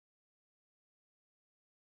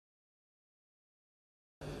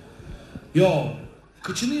Yo.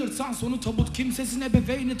 Kıçını yırtsan sonu tabut, kimsesin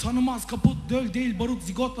ebeveyni tanımaz. Kaput döl değil barut,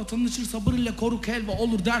 zigotla tanışır, sabır ile koruk helva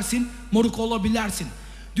olur dersin, moruk olabilersin.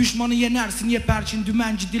 Düşmanı yenersin, yeperçin,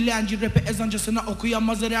 dümenci, dilenci, rapi ezancasına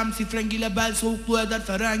okuyamaz erem, sifrengiyle bel soğukluğu eder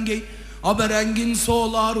ferengi. Haber engin,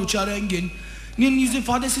 soğular uçar engin. Nin yüz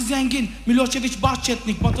ifadesi zengin, Milošević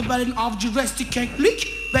Bahçetnik, Batı Berlin avcı, resti keklik,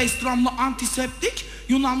 Beystramlı antiseptik,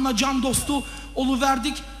 Yunan'la can dostu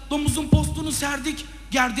oluverdik, domuzun postunu serdik.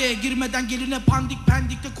 Gerdeğe girmeden geline pandik,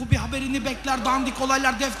 pendikte kubi haberini bekler, dandik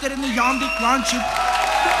olaylar defterini yandık lan çık.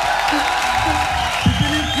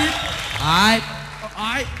 Ay.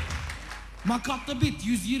 Makatla bit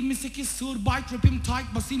 128 sığır bite, rapim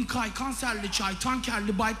tight, basayım kay, kanserli çay,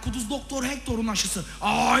 tankerli bite, kuduz doktor Hector'un aşısı.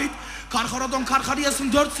 Ay. Karkaradon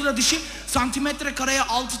karkariyasın 4 sıra dişi, santimetre kareye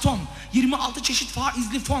 6 ton, 26 çeşit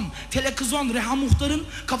faizli fon, telekızon, Reha Muhtar'ın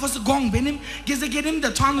kafası gong, benim gezegenim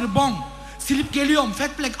de Tanrı Bong. Silip geliyorum,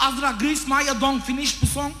 Fat Black, Azra, Grease, Maya, Dong, finish bu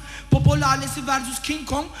song. Popo lalesi versus King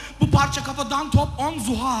Kong, bu parça kafadan top 10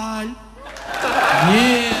 Zuhal.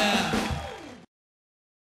 Yeah.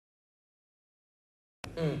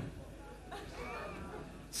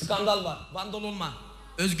 Skandal var, vandal olma.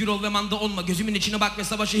 Özgür ol ve manda olma, gözümün içine bak ve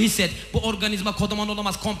savaşı hisset. Bu organizma kodaman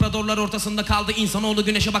olamaz, kompradorlar ortasında kaldı, insanoğlu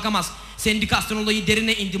güneşe bakamaz. Sendikasyon olayı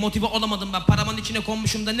derine indi, motive olamadım ben. Paraman içine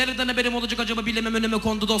konmuşum da nereden haberim olacak acaba, bilemem, önüme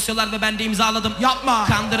kondu dosyalar ve ben de imzaladım. Yapma.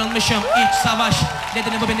 Kandırılmışım, iç savaş,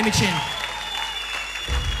 nedeni bu benim için.